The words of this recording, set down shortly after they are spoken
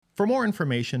For more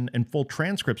information and full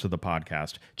transcripts of the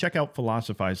podcast, check out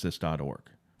philosophizethis.org.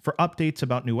 For updates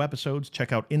about new episodes,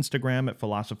 check out Instagram at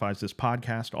philosophizethis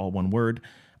podcast, all one word,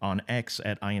 on X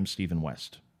at I am Stephen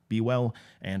West. Be well,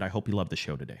 and I hope you love the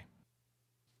show today.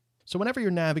 So whenever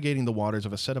you're navigating the waters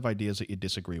of a set of ideas that you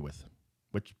disagree with,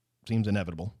 which seems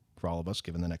inevitable for all of us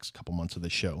given the next couple months of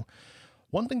this show,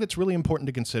 one thing that's really important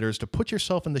to consider is to put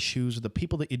yourself in the shoes of the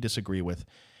people that you disagree with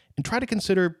and try to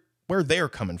consider where they're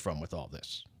coming from with all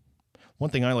this. One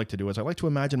thing I like to do is I like to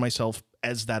imagine myself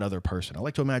as that other person. I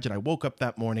like to imagine I woke up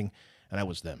that morning and I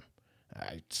was them.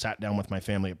 I sat down with my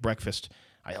family at breakfast.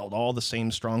 I held all the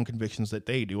same strong convictions that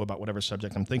they do about whatever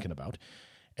subject I'm thinking about.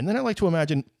 And then I like to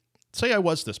imagine, say I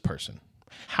was this person.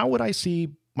 How would I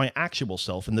see my actual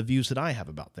self and the views that I have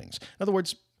about things? In other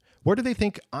words, where do they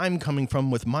think I'm coming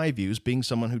from with my views being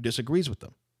someone who disagrees with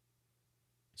them?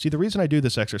 See, the reason I do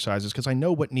this exercise is because I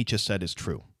know what Nietzsche said is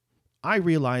true. I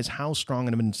realize how strong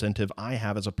an incentive I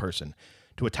have as a person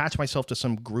to attach myself to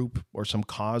some group or some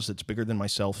cause that's bigger than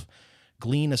myself,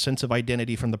 glean a sense of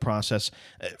identity from the process,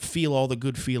 feel all the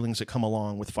good feelings that come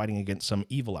along with fighting against some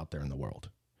evil out there in the world.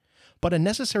 But a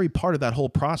necessary part of that whole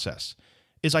process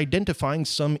is identifying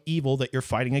some evil that you're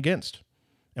fighting against.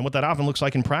 And what that often looks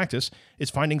like in practice is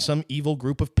finding some evil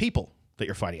group of people that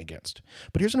you're fighting against.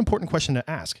 But here's an important question to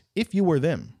ask. If you were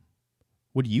them,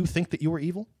 would you think that you were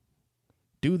evil?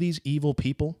 Do these evil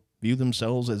people view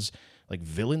themselves as like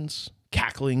villains,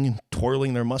 cackling and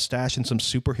twirling their mustache in some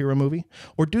superhero movie?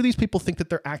 Or do these people think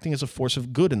that they're acting as a force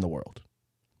of good in the world?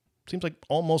 Seems like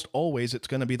almost always it's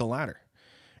going to be the latter.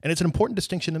 And it's an important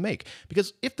distinction to make,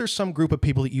 because if there's some group of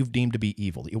people that you've deemed to be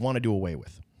evil, that you want to do away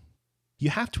with, you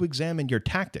have to examine your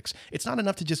tactics. It's not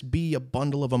enough to just be a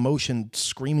bundle of emotion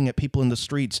screaming at people in the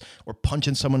streets or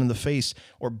punching someone in the face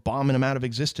or bombing them out of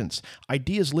existence.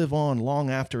 Ideas live on long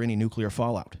after any nuclear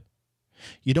fallout.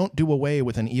 You don't do away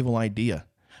with an evil idea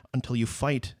until you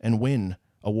fight and win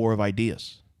a war of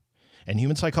ideas. And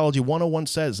Human Psychology 101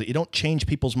 says that you don't change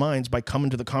people's minds by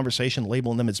coming to the conversation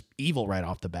labeling them as evil right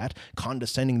off the bat,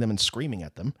 condescending them and screaming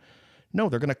at them. No,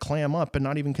 they're going to clam up and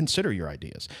not even consider your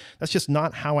ideas. That's just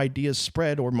not how ideas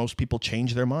spread, or most people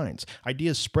change their minds.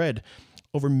 Ideas spread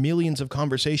over millions of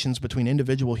conversations between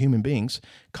individual human beings,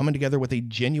 coming together with a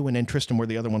genuine interest in where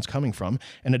the other one's coming from,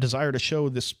 and a desire to show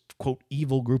this, quote,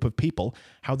 evil group of people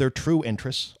how their true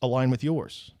interests align with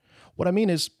yours. What I mean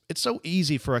is, it's so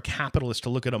easy for a capitalist to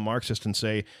look at a Marxist and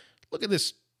say, look at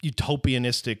this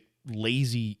utopianistic,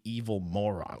 lazy, evil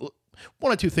moron.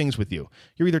 One of two things with you.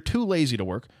 You're either too lazy to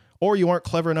work, or you aren't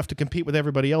clever enough to compete with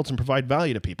everybody else and provide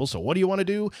value to people. So what do you want to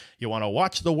do? You want to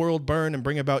watch the world burn and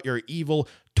bring about your evil,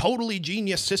 totally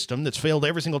genius system that's failed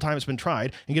every single time it's been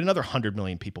tried and get another 100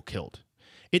 million people killed.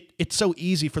 It's so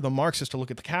easy for the Marxist to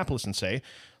look at the capitalist and say,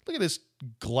 look at this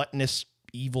gluttonous,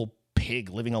 evil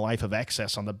pig living a life of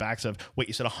excess on the backs of, wait,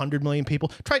 you said 100 million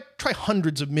people? Try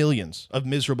hundreds of millions of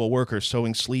miserable workers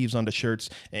sewing sleeves onto shirts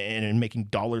and making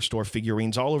dollar store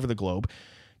figurines all over the globe,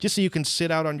 just so you can sit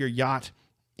out on your yacht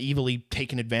evilly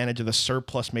taking advantage of the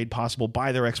surplus made possible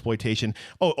by their exploitation.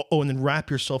 And then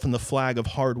wrap yourself in the flag of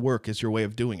hard work as your way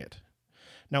of doing it.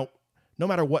 Now, no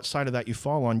matter what side of that you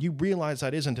fall on, you realize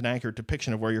that isn't an accurate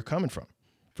depiction of where you're coming from.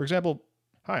 For example,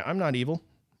 hi, I'm not evil.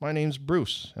 My name's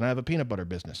Bruce, and I have a peanut butter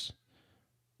business.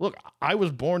 Look, I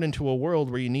was born into a world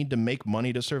where you need to make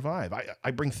money to survive. I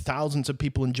bring thousands of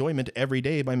people enjoyment every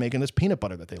day by making this peanut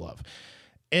butter that they love.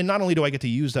 And not only do I get to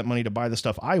use that money to buy the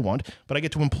stuff I want, but I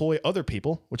get to employ other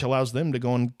people, which allows them to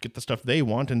go and get the stuff they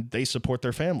want, and they support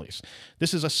their families.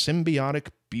 This is a symbiotic,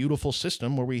 beautiful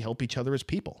system where we help each other as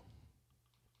people.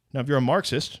 Now, if you're a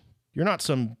Marxist, you're not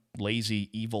some lazy,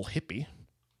 evil hippie.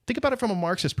 Think about it from a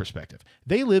Marxist perspective.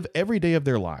 They live every day of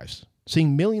their lives,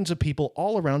 seeing millions of people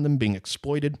all around them being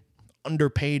exploited,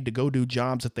 underpaid to go do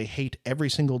jobs that they hate every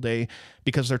single day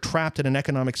because they're trapped in an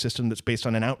economic system that's based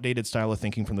on an outdated style of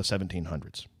thinking from the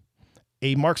 1700s.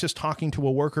 A Marxist talking to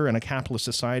a worker in a capitalist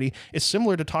society is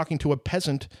similar to talking to a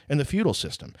peasant in the feudal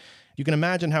system. You can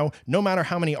imagine how, no matter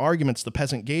how many arguments the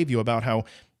peasant gave you about how,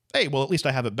 hey, well, at least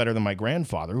I have it better than my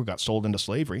grandfather who got sold into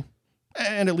slavery,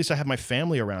 and at least I have my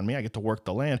family around me, I get to work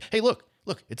the land. Hey, look,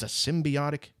 it's a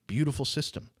symbiotic, beautiful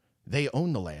system. They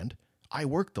own the land. I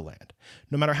work the land.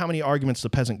 No matter how many arguments the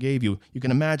peasant gave you, you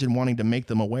can imagine wanting to make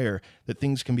them aware that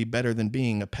things can be better than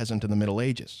being a peasant in the Middle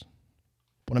Ages.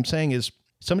 What I'm saying is,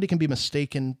 somebody can be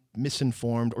mistaken,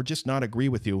 misinformed, or just not agree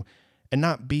with you and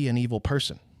not be an evil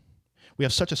person. We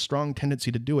have such a strong tendency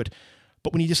to do it,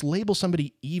 but when you just label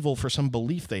somebody evil for some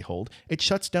belief they hold, it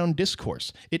shuts down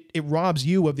discourse. It robs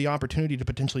you of the opportunity to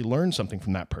potentially learn something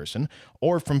from that person,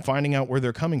 or from finding out where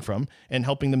they're coming from and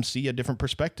helping them see a different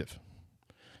perspective.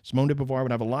 Simone de Beauvoir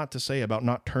would have a lot to say about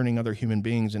not turning other human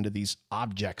beings into these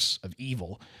objects of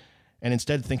evil, and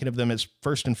instead thinking of them as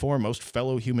first and foremost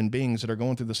fellow human beings that are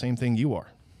going through the same thing you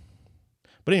are.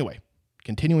 But anyway,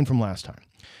 continuing from last time.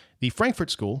 The Frankfurt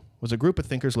School was a group of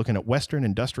thinkers looking at Western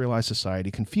industrialized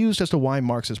society, confused as to why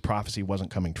Marx's prophecy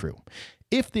wasn't coming true.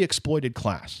 If the exploited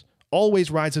class always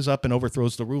rises up and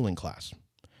overthrows the ruling class,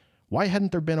 why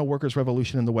hadn't there been a workers'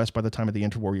 revolution in the West by the time of the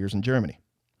interwar years in Germany?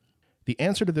 The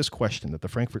answer to this question that the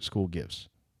Frankfurt School gives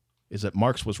is that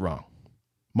Marx was wrong.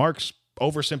 Marx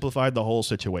oversimplified the whole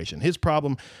situation. His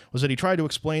problem was that he tried to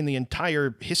explain the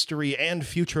entire history and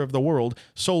future of the world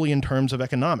solely in terms of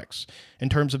economics, in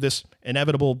terms of this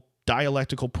inevitable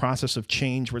dialectical process of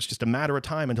change where it's just a matter of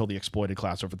time until the exploited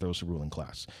class overthrows the ruling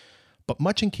class. But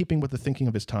much in keeping with the thinking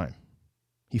of his time,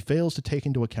 he fails to take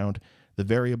into account the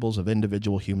variables of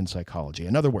individual human psychology.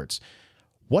 In other words,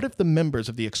 what if the members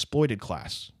of the exploited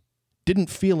class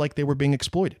didn't feel like they were being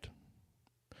exploited?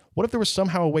 What if there was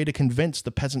somehow a way to convince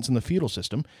the peasants in the feudal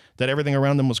system that everything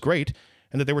around them was great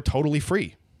and that they were totally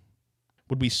free?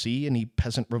 Would we see any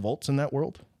peasant revolts in that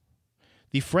world?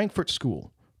 The Frankfurt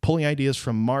School, pulling ideas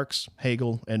from Marx,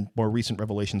 Hegel, and more recent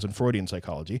revelations in Freudian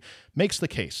psychology, makes the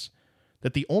case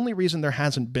that the only reason there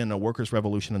hasn't been a workers'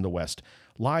 revolution in the West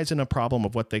lies in a problem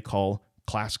of what they call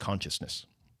class consciousness.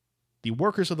 The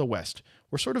workers of the West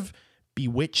were sort of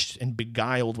bewitched and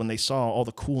beguiled when they saw all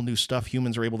the cool new stuff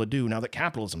humans are able to do now that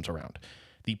capitalism's around.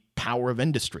 The power of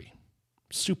industry,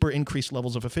 super increased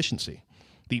levels of efficiency,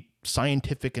 the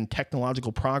scientific and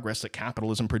technological progress that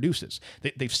capitalism produces.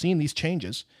 They've seen these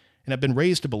changes and have been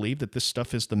raised to believe that this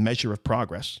stuff is the measure of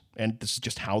progress, and this is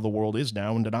just how the world is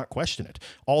now, and to not question it,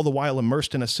 all the while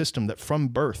immersed in a system that from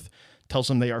birth tells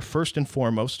them they are first and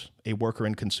foremost a worker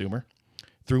and consumer,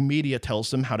 through media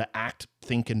tells them how to act,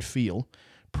 think, and feel,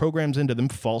 programs into them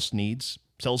false needs,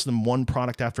 sells them one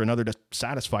product after another to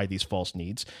satisfy these false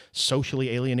needs, socially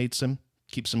alienates them,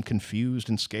 keeps them confused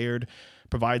and scared,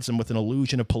 provides them with an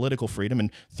illusion of political freedom,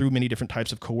 and through many different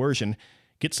types of coercion,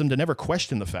 gets them to never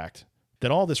question the fact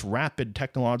that all this rapid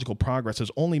technological progress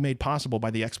is only made possible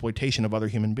by the exploitation of other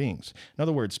human beings. In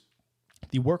other words,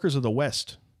 the workers of the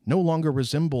West no longer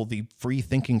resemble the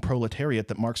free-thinking proletariat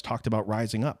that Marx talked about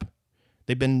rising up.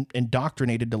 They've been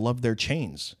indoctrinated to love their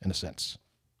chains, in a sense.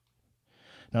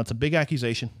 Now, it's a big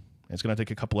accusation. It's going to take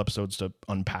a couple episodes to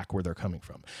unpack where they're coming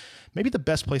from. Maybe the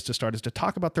best place to start is to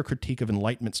talk about their critique of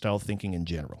Enlightenment-style thinking in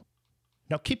general.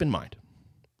 Now, keep in mind,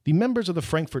 the members of the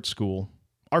Frankfurt School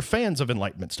are fans of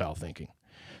Enlightenment-style thinking.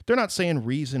 They're not saying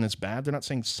reason is bad. They're not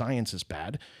saying science is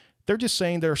bad. They're just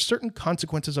saying there are certain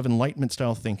consequences of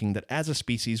Enlightenment-style thinking that as a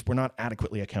species we're not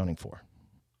adequately accounting for.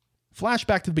 Flash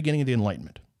back to the beginning of the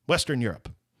Enlightenment, Western Europe.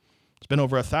 It's been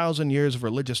over 1,000 years of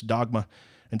religious dogma,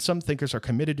 and some thinkers are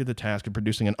committed to the task of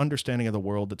producing an understanding of the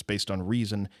world that's based on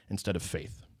reason instead of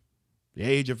faith. The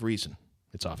age of reason,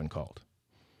 it's often called.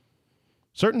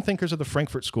 Certain thinkers of the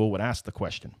Frankfurt School would ask the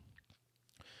question,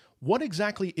 what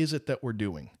exactly is it that we're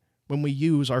doing when we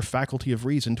use our faculty of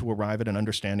reason to arrive at an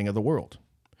understanding of the world?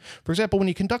 For example, when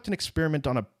you conduct an experiment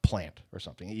on a plant or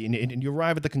something, and you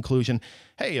arrive at the conclusion,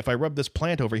 hey, if I rub this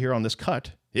plant over here on this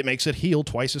cut, it makes it heal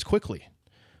twice as quickly.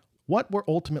 What we're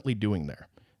ultimately doing there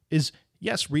is,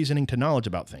 yes, reasoning to knowledge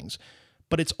about things,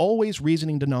 but it's always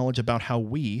reasoning to knowledge about how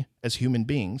we, as human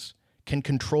beings, can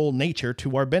control nature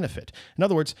to our benefit. In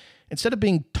other words, instead of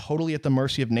being totally at the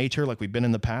mercy of nature like we've been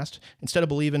in the past, instead of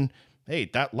believing, hey,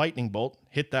 that lightning bolt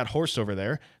hit that horse over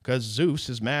there because Zeus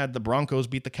is mad the Broncos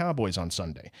beat the Cowboys on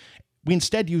Sunday, we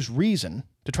instead use reason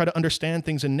to try to understand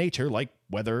things in nature like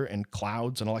weather and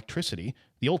clouds and electricity,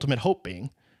 the ultimate hope being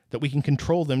that we can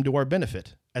control them to our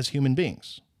benefit as human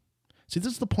beings. See,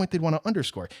 this is the point they'd want to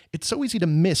underscore. It's so easy to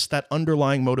miss that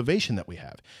underlying motivation that we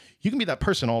have. You can be that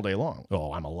person all day long.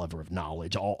 Oh, I'm a lover of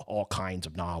knowledge, all kinds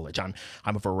of knowledge. I'm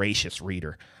a voracious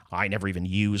reader. I never even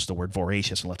use the word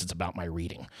voracious unless it's about my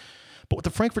reading. But what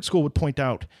the Frankfurt School would point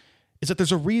out is that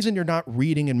there's a reason you're not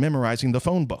reading and memorizing the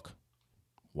phone book.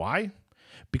 Why?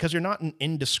 Because you're not an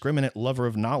indiscriminate lover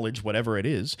of knowledge, whatever it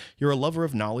is. You're a lover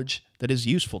of knowledge that is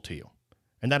useful to you.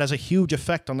 And that has a huge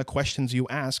effect on the questions you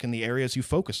ask and the areas you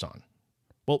focus on.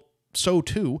 Well, so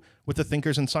too with the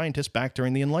thinkers and scientists back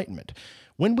during the Enlightenment.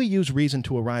 When we use reason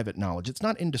to arrive at knowledge, it's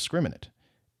not indiscriminate.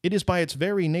 It is by its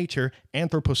very nature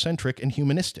anthropocentric and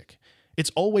humanistic. It's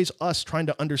always us trying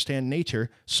to understand nature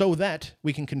so that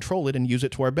we can control it and use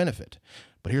it to our benefit.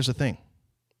 But here's the thing.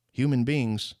 Human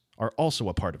beings are also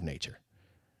a part of nature.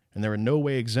 And they're in no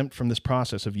way exempt from this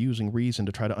process of using reason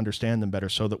to try to understand them better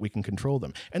so that we can control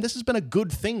them. And this has been a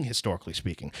good thing, historically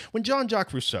speaking. When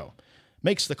Jean-Jacques Rousseau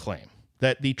makes the claim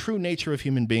that the true nature of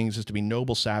human beings is to be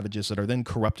noble savages that are then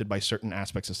corrupted by certain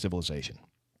aspects of civilization,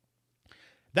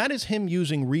 That is him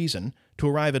using reason to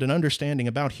arrive at an understanding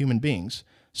about human beings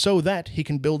so that he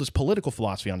can build his political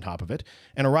philosophy on top of it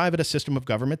and arrive at a system of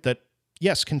government that,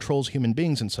 yes, controls human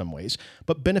beings in some ways,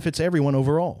 but benefits everyone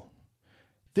overall.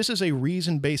 This is a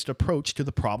reason-based approach to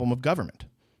the problem of government.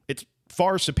 It's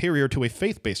far superior to a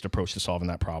faith-based approach to solving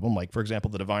that problem, like, for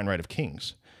example, the divine right of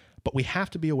kings. But we have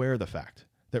to be aware of the fact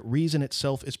that reason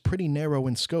itself is pretty narrow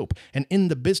in scope and in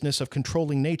the business of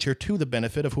controlling nature to the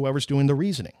benefit of whoever's doing the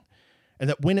reasoning. And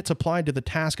that when it's applied to the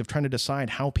task of trying to decide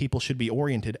how people should be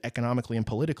oriented economically and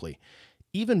politically,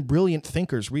 even brilliant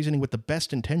thinkers reasoning with the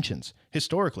best intentions,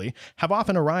 historically, have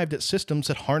often arrived at systems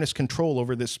that harness control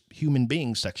over this human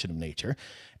being section of nature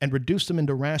and reduce them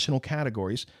into rational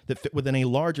categories that fit within a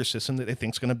larger system that they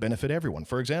think is going to benefit everyone.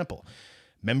 For example,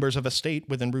 members of a state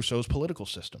within Rousseau's political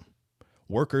system,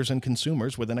 workers and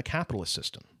consumers within a capitalist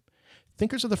system.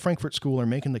 Thinkers of the Frankfurt School are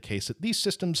making the case that these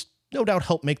systems no doubt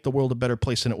help make the world a better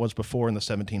place than it was before in the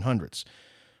 1700s.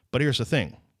 But here's the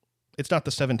thing. It's not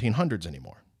the 1700s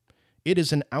anymore. It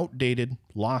is an outdated,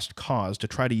 lost cause to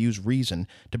try to use reason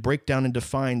to break down and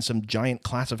define some giant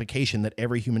classification that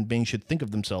every human being should think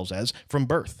of themselves as from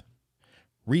birth.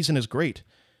 Reason is great,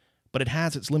 but it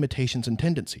has its limitations and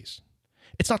tendencies.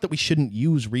 It's not that we shouldn't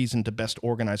use reason to best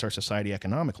organize our society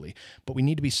economically, but we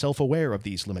need to be self-aware of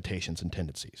these limitations and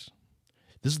tendencies.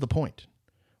 This is the point.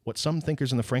 What some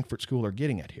thinkers in the Frankfurt School are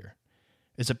getting at here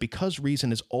is that because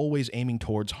reason is always aiming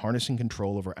towards harnessing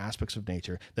control over aspects of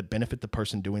nature that benefit the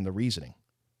person doing the reasoning,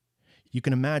 you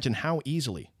can imagine how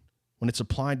easily, when it's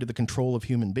applied to the control of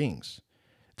human beings,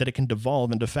 that it can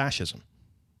devolve into fascism.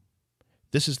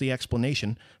 This is the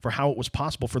explanation for how it was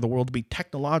possible for the world to be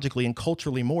technologically and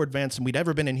culturally more advanced than we'd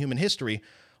ever been in human history,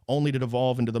 only to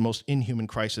devolve into the most inhuman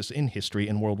crisis in history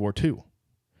in World War II.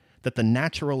 That the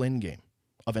natural endgame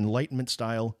of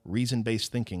Enlightenment-style,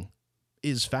 reason-based thinking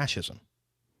is fascism.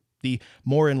 The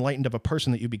more enlightened of a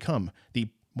person that you become, the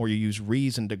more you use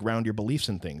reason to ground your beliefs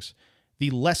in things,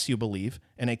 the less you believe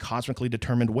in a cosmically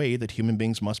determined way that human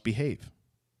beings must behave.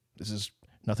 This is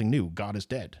nothing new. God is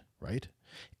dead, right?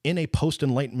 In a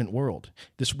post-Enlightenment world,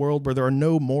 this world where there are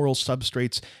no moral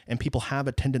substrates and people have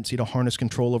a tendency to harness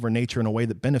control over nature in a way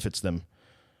that benefits them,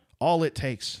 all it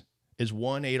takes is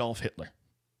one Adolf Hitler.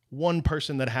 One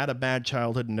person that had a bad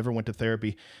childhood and never went to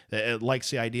therapy, that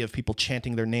likes the idea of people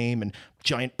chanting their name and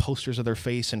giant posters of their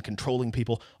face and controlling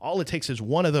people. All it takes is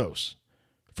one of those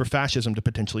for fascism to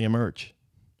potentially emerge.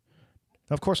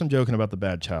 Now, of course, I'm joking about the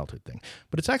bad childhood thing,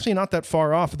 but it's actually not that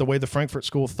far off of the way the Frankfurt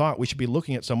School thought we should be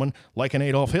looking at someone like an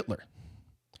Adolf Hitler.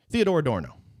 Theodor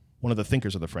Adorno, one of the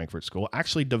thinkers of the Frankfurt School,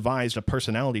 actually devised a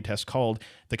personality test called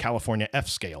the California F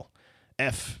scale,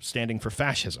 F standing for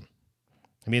fascism.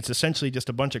 I mean, it's essentially just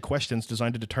a bunch of questions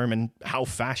designed to determine how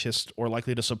fascist or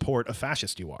likely to support a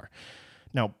fascist you are.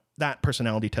 Now, that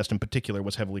personality test in particular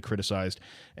was heavily criticized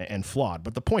and flawed,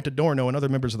 but the point Adorno and other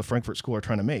members of the Frankfurt School are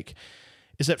trying to make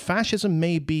is that fascism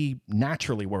may be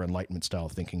naturally where Enlightenment-style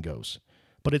thinking goes,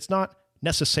 but it's not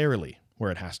necessarily where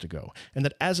it has to go, and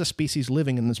that as a species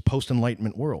living in this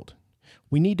post-Enlightenment world,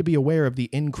 we need to be aware of the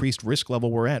increased risk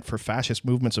level we're at for fascist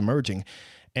movements emerging,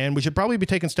 and we should probably be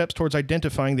taking steps towards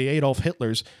identifying the Adolf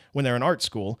Hitlers when they're in art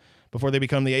school before they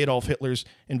become the Adolf Hitlers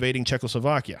invading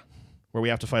Czechoslovakia, where we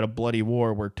have to fight a bloody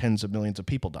war where tens of millions of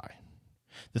people die.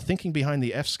 The thinking behind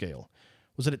the F scale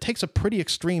was that it takes a pretty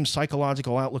extreme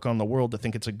psychological outlook on the world to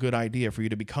think it's a good idea for you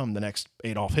to become the next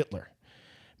Adolf Hitler.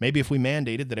 Maybe if we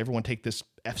mandated that everyone take this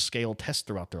F scale test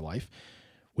throughout their life,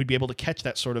 we'd be able to catch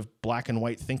that sort of black and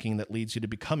white thinking that leads you to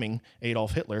becoming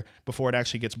Adolf Hitler before it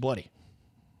actually gets bloody.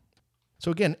 So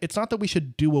again, it's not that we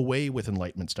should do away with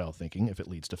Enlightenment-style thinking if it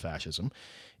leads to fascism.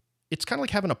 It's kind of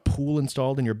like having a pool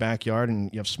installed in your backyard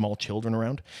and you have small children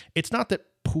around. It's not that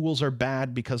pools are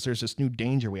bad because there's this new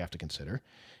danger we have to consider.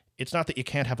 It's not that you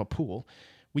can't have a pool.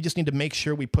 We just need to make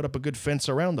sure we put up a good fence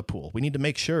around the pool. We need to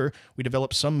make sure we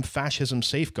develop some fascism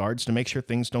safeguards to make sure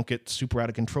things don't get super out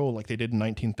of control like they did in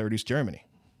 1930s Germany.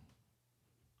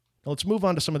 Now let's move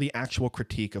on to some of the actual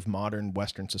critique of modern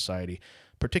Western society,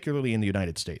 particularly in the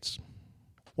United States.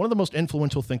 One of the most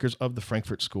influential thinkers of the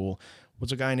Frankfurt School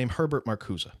was a guy named Herbert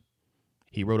Marcuse.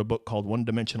 He wrote a book called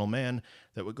One-Dimensional Man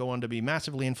that would go on to be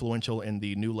massively influential in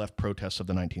the New Left protests of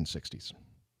the 1960s.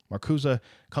 Marcuse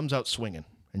comes out swinging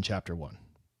in Chapter 1.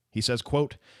 He says,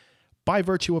 quote, "By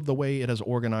virtue of the way it has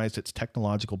organized its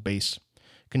technological base,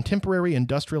 contemporary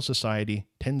industrial society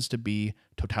tends to be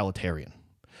totalitarian.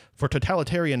 For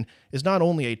totalitarian is not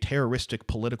only a terroristic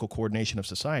political coordination of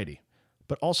society,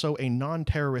 but also a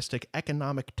non-terroristic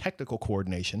economic technical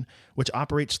coordination which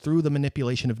operates through the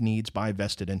manipulation of needs by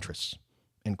vested interests."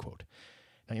 End quote.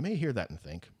 Now you may hear that and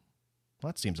think,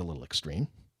 well, that seems a little extreme.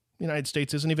 The United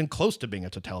States isn't even close to being a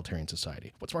totalitarian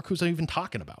society. What's Marcuse even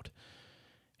talking about?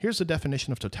 Here's the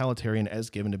definition of totalitarian as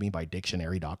given to me by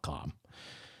dictionary.com.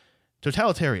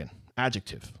 Totalitarian,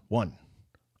 adjective, 1.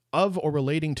 Of or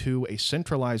relating to a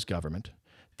centralized government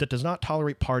that does not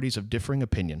tolerate parties of differing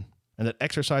opinion and that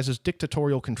exercises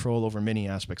dictatorial control over many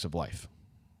aspects of life.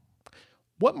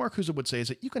 What Marcuse would say is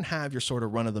that you can have your sort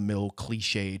of run-of-the-mill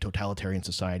cliche totalitarian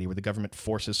society where the government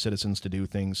forces citizens to do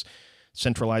things,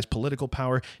 centralized political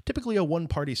power, typically a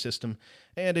one-party system,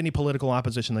 and any political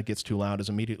opposition that gets too loud is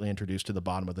immediately introduced to the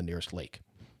bottom of the nearest lake.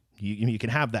 You can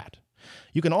have that.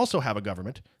 You can also have a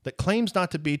government that claims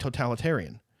not to be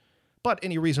totalitarian, but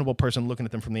any reasonable person looking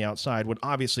at them from the outside would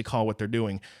obviously call what they're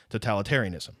doing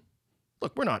totalitarianism.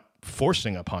 Look, we're not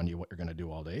forcing upon you what you're going to do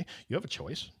all day. You have a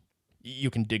choice. You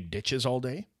can dig ditches all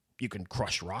day. You can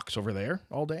crush rocks over there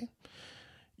all day.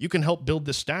 You can help build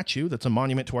this statue that's a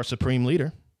monument to our supreme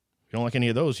leader. If you don't like any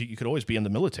of those, you could always be in the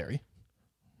military.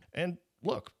 And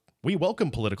look, we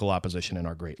welcome political opposition in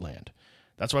our great land.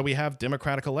 That's why we have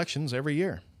democratic elections every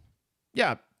year.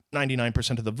 Yeah,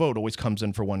 99% of the vote always comes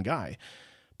in for one guy,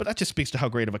 but that just speaks to how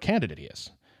great of a candidate he is.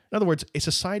 In other words, a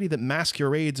society that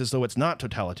masquerades as though it's not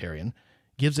totalitarian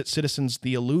gives its citizens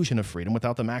the illusion of freedom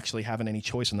without them actually having any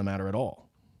choice in the matter at all.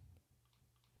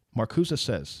 Marcuse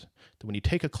says that when you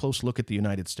take a close look at the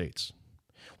United States,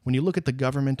 when you look at the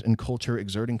government and culture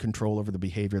exerting control over the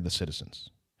behavior of the citizens,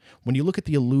 when you look at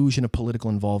the illusion of political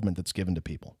involvement that's given to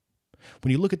people,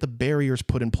 when you look at the barriers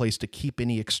put in place to keep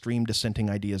any extreme dissenting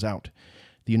ideas out,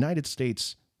 the United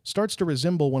States starts to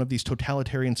resemble one of these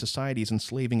totalitarian societies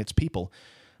enslaving its people.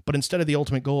 But instead of the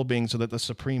ultimate goal being so that the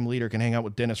supreme leader can hang out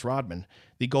with Dennis Rodman,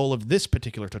 the goal of this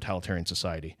particular totalitarian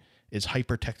society is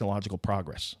hyper-technological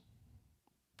progress.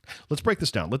 Let's break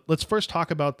this down. Let's first talk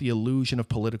about the illusion of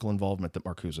political involvement that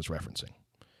Marcuse is referencing.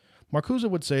 Marcuse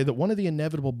would say that one of the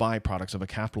inevitable byproducts of a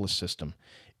capitalist system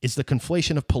is the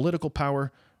conflation of political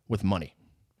power with money.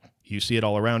 You see it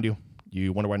all around you.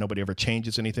 You wonder why nobody ever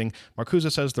changes anything.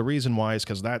 Marcuse says the reason why is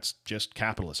because that's just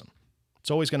capitalism.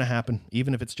 It's always going to happen,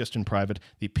 even if it's just in private.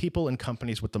 The people and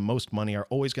companies with the most money are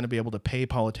always going to be able to pay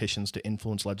politicians to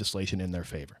influence legislation in their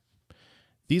favor.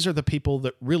 These are the people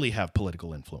that really have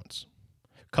political influence.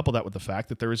 Couple that with the fact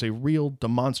that there is a real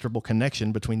demonstrable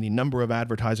connection between the number of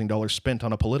advertising dollars spent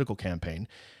on a political campaign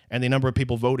and the number of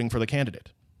people voting for the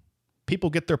candidate. People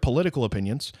get their political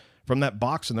opinions from that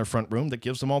box in their front room that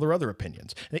gives them all their other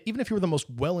opinions. And even if you were the most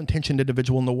well-intentioned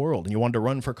individual in the world and you wanted to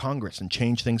run for Congress and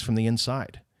change things from the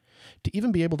inside, to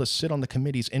even be able to sit on the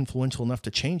committees influential enough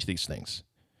to change these things,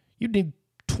 you'd need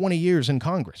 20 years in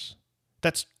Congress.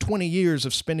 That's 20 years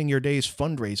of spending your days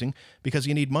fundraising because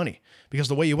you need money. Because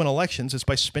the way you win elections is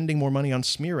by spending more money on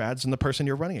smear ads than the person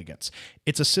you're running against.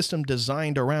 It's a system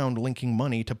designed around linking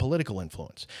money to political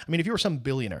influence. I mean, if you were some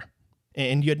billionaire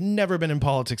and you had never been in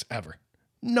politics ever,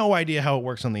 no idea how it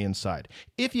works on the inside,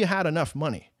 if you had enough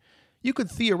money, you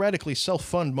could theoretically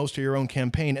self-fund most of your own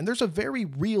campaign, and there's a very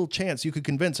real chance you could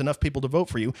convince enough people to vote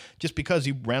for you just because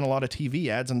you ran a lot of TV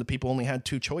ads and the people only had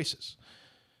two choices.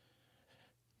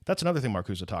 That's another thing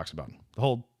Marcuse talks about, the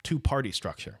whole two-party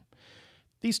structure.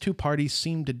 These two parties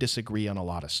seem to disagree on a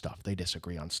lot of stuff. They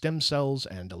disagree on stem cells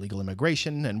and illegal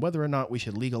immigration and whether or not we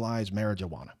should legalize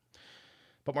marijuana.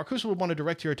 But Marcuse would want to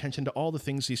direct your attention to all the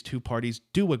things these two parties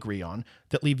do agree on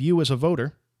that leave you as a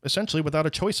voter essentially without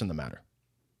a choice in the matter.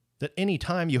 That any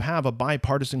time you have a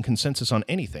bipartisan consensus on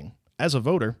anything, as a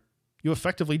voter, you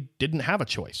effectively didn't have a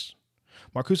choice.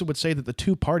 Marcuse would say that the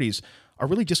two parties are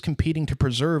really just competing to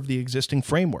preserve the existing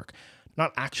framework,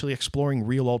 not actually exploring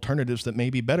real alternatives that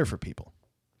may be better for people.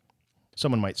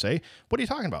 Someone might say, what are you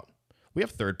talking about? We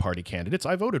have third-party candidates.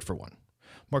 I voted for one.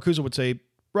 Marcuse would say,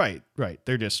 right.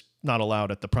 They're just not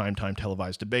allowed at the primetime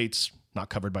televised debates, not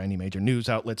covered by any major news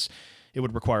outlets. It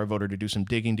would require a voter to do some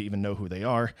digging to even know who they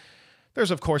are.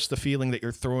 There's, of course, the feeling that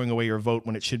you're throwing away your vote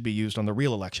when it should be used on the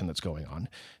real election that's going on.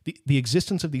 The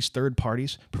existence of these third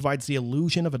parties provides the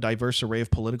illusion of a diverse array of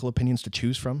political opinions to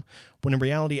choose from, when in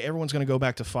reality, everyone's going to go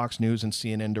back to Fox News and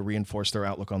CNN to reinforce their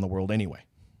outlook on the world anyway.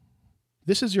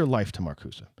 This is your life to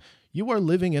Marcuse. You are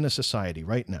living in a society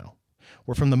right now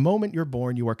where from the moment you're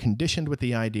born, you are conditioned with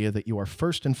the idea that you are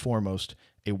first and foremost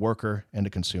a worker and a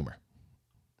consumer.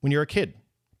 When you're a kid,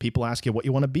 people ask you what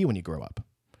you want to be when you grow up.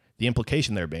 The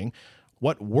implication there being,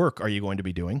 what work are you going to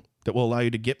be doing that will allow you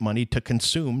to get money to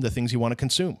consume the things you want to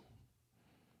consume?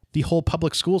 The whole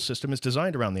public school system is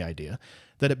designed around the idea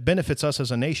that it benefits us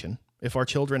as a nation if our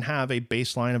children have a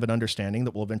baseline of an understanding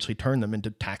that will eventually turn them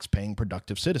into tax-paying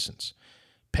productive citizens,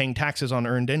 paying taxes on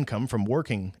earned income from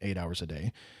working 8 hours a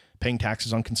day, paying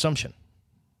taxes on consumption.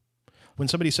 When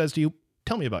somebody says to you,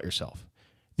 tell me about yourself,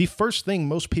 The first thing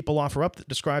most people offer up that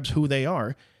describes who they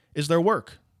are is their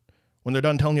work. When they're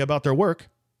done telling you about their work,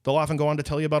 they'll often go on to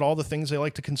tell you about all the things they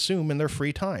like to consume in their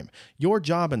free time. Your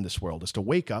job in this world is to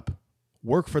wake up,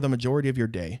 work for the majority of your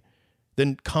day,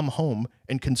 then come home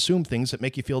and consume things that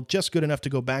make you feel just good enough to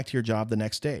go back to your job the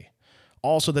next day.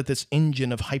 Also that this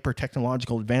engine of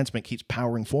hyper-technological advancement keeps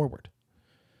powering forward.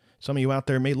 Some of you out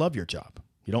there may love your job.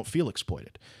 You don't feel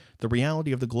exploited. The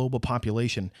reality of the global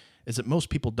population is that most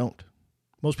people don't.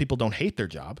 Most people don't hate their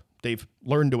job. They've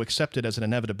learned to accept it as an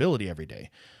inevitability every day.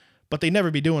 But they'd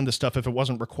never be doing this stuff if it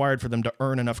wasn't required for them to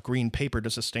earn enough green paper to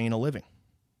sustain a living.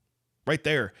 Right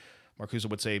there, Marcuse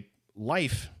would say,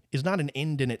 life is not an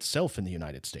end in itself in the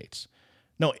United States.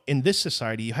 No, in this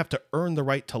society, you have to earn the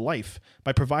right to life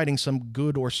by providing some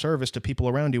good or service to people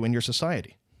around you in your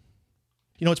society.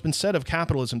 You know, it's been said of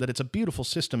capitalism that it's a beautiful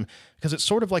system because it's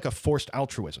sort of like a forced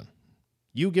altruism.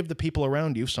 You give the people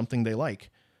around you something they like,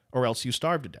 or else you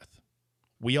starve to death.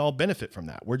 We all benefit from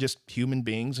that. We're just human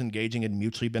beings engaging in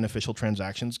mutually beneficial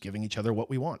transactions, giving each other what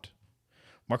we want.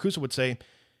 Marcuse would say,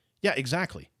 yeah,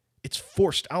 exactly. It's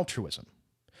forced altruism.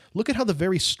 Look at how the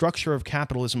very structure of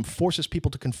capitalism forces people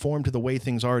to conform to the way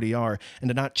things already are and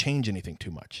to not change anything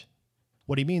too much.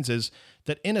 What he means is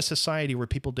that in a society where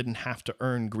people didn't have to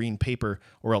earn green paper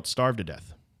or else starve to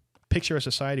death, picture a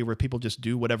society where people just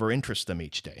do whatever interests them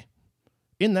each day.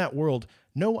 In that world,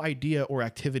 no idea or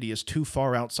activity is too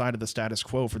far outside of the status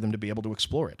quo for them to be able to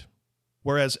explore it.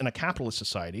 Whereas in a capitalist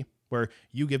society, where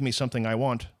you give me something I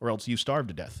want or else you starve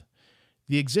to death,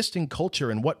 the existing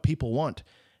culture and what people want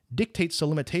dictates the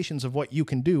limitations of what you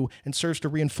can do and serves to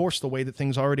reinforce the way that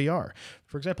things already are.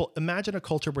 For example, imagine a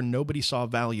culture where nobody saw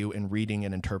value in reading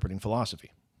and interpreting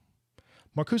philosophy.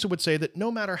 Marcuse would say that no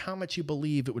matter how much you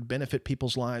believe it would benefit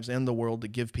people's lives and the world to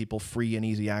give people free and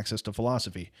easy access to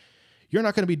philosophy, you're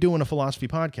not going to be doing a philosophy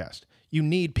podcast. You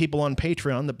need people on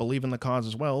Patreon that believe in the cause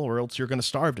as well, or else you're going to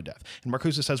starve to death. And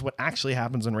Marcuse says what actually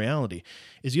happens in reality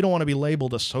is you don't want to be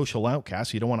labeled a social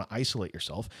outcast. You don't want to isolate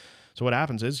yourself. So what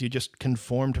happens is you just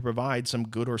conform to provide some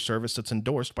good or service that's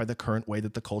endorsed by the current way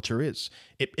that the culture is.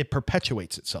 It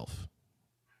perpetuates itself.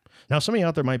 Now, some of you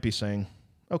out there might be saying,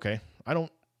 okay, I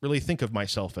don't really think of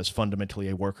myself as fundamentally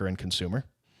a worker and consumer.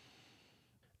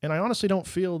 And I honestly don't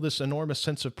feel this enormous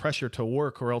sense of pressure to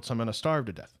work or else I'm going to starve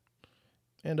to death.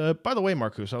 And by the way,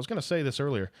 Marcuse, I was going to say this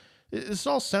earlier. It's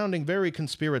all sounding very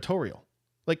conspiratorial.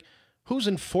 Like, who's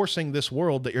enforcing this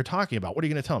world that you're talking about? What are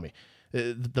you going to tell me?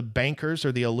 The bankers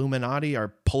or the Illuminati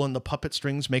are pulling the puppet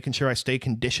strings, making sure I stay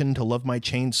conditioned to love my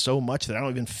chains so much that I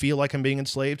don't even feel like I'm being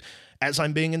enslaved as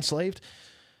I'm being enslaved?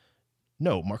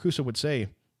 No, Marcuse would say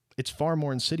it's far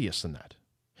more insidious than that.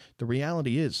 The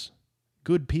reality is,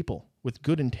 good people with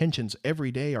good intentions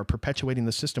every day are perpetuating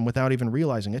the system without even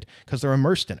realizing it because they're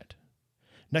immersed in it.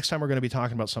 Next time we're going to be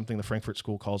talking about something the Frankfurt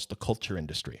School calls the culture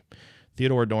industry.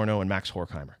 Theodor Adorno and Max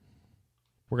Horkheimer.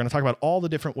 We're going to talk about all the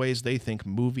different ways they think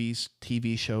movies,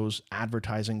 TV shows,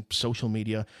 advertising, social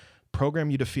media program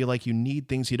you to feel like you need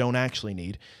things you don't actually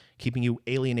need, keeping you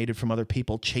alienated from other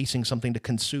people, chasing something to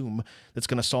consume that's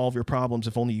going to solve your problems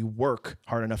if only you work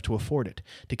hard enough to afford it,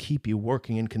 to keep you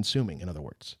working and consuming, in other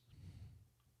words.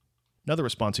 Another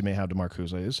response you may have to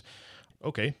Marcuse is,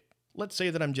 okay, let's say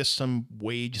that I'm just some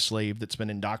wage slave that's been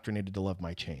indoctrinated to love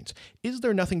my chains. Is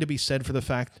there nothing to be said for the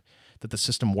fact that the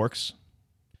system works?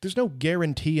 There's no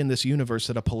guarantee in this universe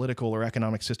that a political or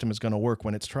economic system is going to work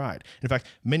when it's tried. In fact,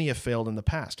 many have failed in the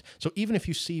past. So even if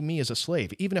you see me as a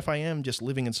slave, even if I am just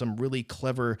living in some really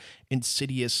clever,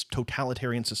 insidious,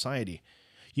 totalitarian society,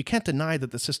 you can't deny that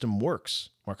the system works,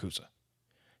 Marcuse.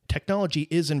 Technology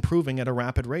is improving at a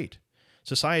rapid rate.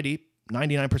 Society,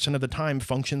 99% of the time,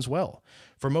 functions well.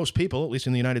 For most people, at least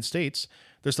in the United States,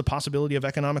 there's the possibility of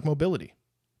economic mobility.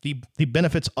 The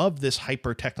benefits of this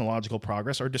hyper-technological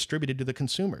progress are distributed to the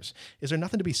consumers. Is there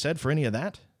nothing to be said for any of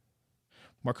that?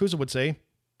 Marcuse would say,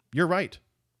 you're right.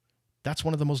 That's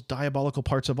one of the most diabolical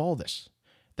parts of all this.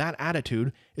 That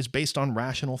attitude is based on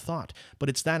rational thought, but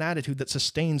it's that attitude that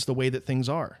sustains the way that things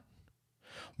are.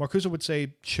 Marcuse would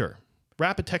say, sure,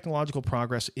 rapid technological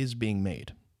progress is being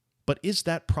made. But is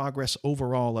that progress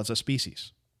overall as a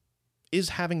species? Is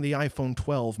having the iPhone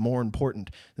 12 more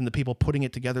important than the people putting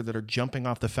it together that are jumping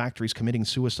off the factories committing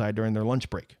suicide during their lunch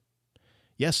break?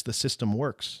 Yes, the system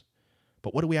works.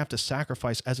 But what do we have to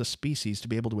sacrifice as a species to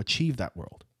be able to achieve that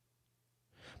world?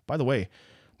 By the way,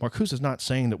 Marcuse is not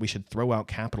saying that we should throw out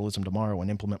capitalism tomorrow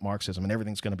and implement Marxism and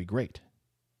everything's going to be great.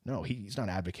 No, he's not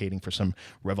advocating for some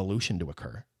revolution to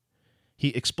occur. He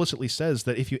explicitly says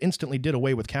that if you instantly did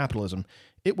away with capitalism,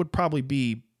 it would probably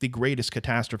be the greatest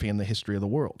catastrophe in the history of the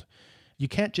world. You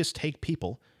can't just take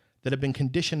people, that have been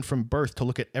conditioned from birth to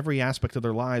look at every aspect of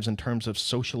their lives in terms of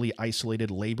socially isolated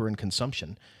labor and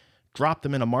consumption, drop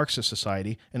them in a Marxist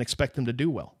society and expect them to do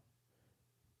well.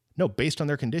 No, based on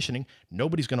their conditioning,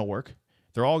 nobody's going to work.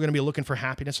 They're all going to be looking for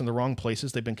happiness in the wrong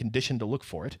places. They've been conditioned to look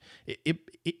for it.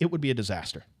 It would be a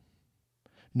disaster.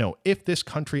 No, if this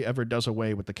country ever does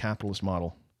away with the capitalist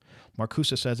model,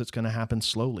 Marcuse says it's going to happen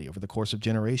slowly over the course of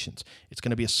generations. It's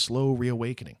going to be a slow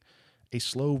reawakening, a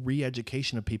slow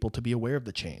re-education of people to be aware of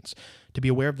the chains, to be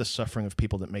aware of the suffering of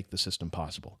people that make the system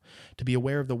possible, to be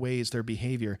aware of the ways their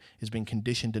behavior is being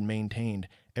conditioned and maintained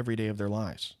every day of their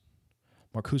lives.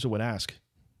 Marcuse would ask,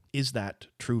 is that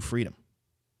true freedom?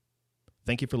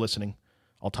 Thank you for listening.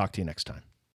 I'll talk to you next time.